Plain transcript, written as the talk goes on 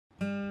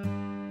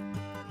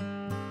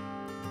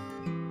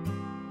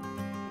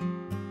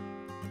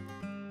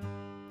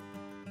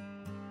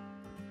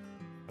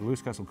At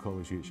Lewis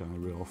College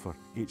UHI we offer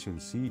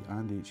HNC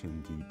and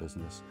HND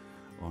business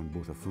on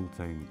both a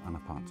full-time and a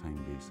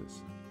part-time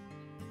basis.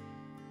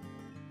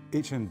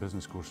 HN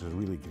business courses are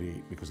really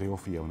great because they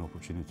offer you an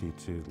opportunity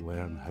to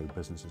learn how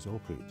businesses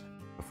operate.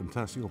 A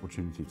fantastic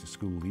opportunity to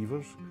school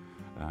leavers,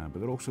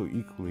 but they're also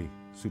equally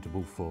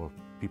suitable for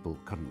people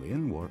currently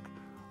in work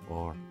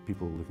or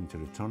people looking to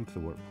return to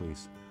the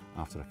workplace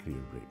after a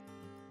career break.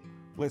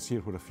 Let's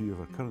hear what a few of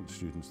our current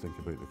students think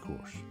about the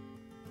course.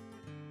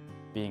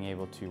 Being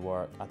able to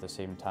work at the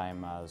same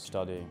time as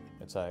studying,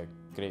 it's a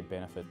great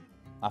benefit.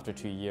 After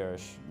 2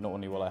 years, not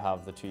only will I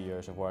have the 2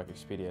 years of work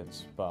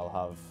experience, but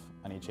I'll have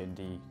an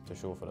HND to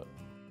show for it.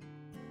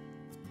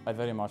 I'd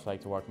very much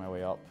like to work my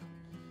way up.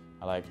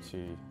 I like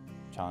to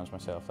challenge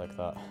myself like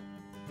that.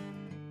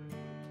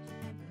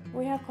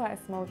 We have quite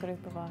a small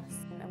group of us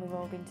and we've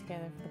all been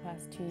together for the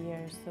past 2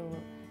 years, so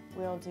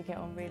we all do get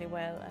on really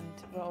well and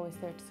we're always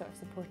there to sort of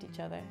support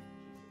each other.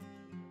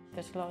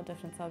 There's a lot of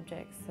different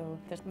subjects, so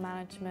there's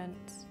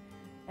management,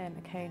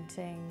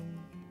 accounting,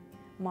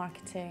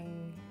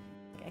 marketing,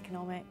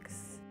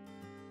 economics.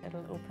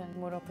 It'll open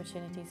more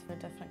opportunities for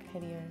different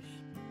careers.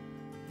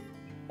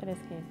 It is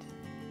good.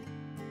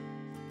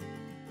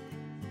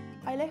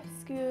 I left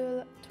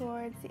school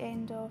towards the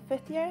end of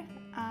 5th year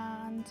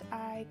and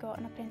I got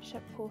an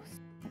apprenticeship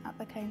post at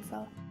the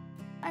council.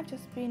 I've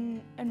just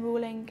been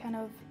enrolling kind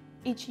of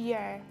each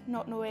year,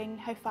 not knowing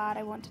how far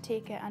I want to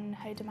take it and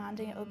how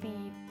demanding it will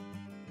be.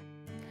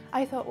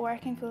 I thought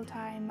working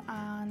full-time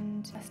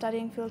and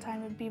studying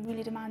full-time would be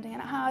really demanding,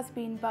 and it has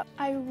been, but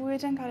I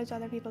would encourage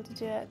other people to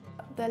do it.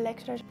 The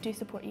lecturers do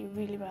support you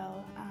really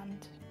well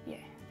and yeah,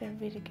 they're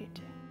really good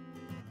too.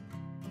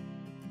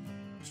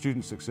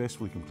 Students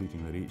successfully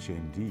completing their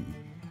HND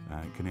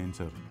can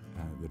enter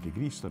their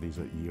degree studies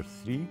at Year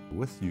 3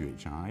 with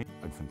UHI,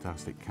 a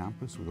fantastic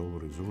campus with all the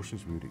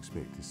resources we would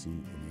expect to see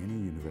in any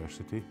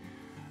university,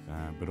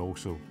 but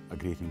also a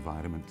great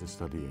environment to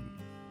study in.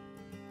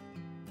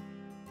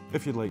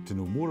 If you'd like to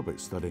know more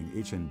about studying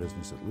HN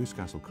Business at Lewis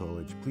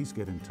College, please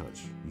get in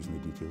touch using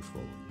the details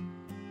following.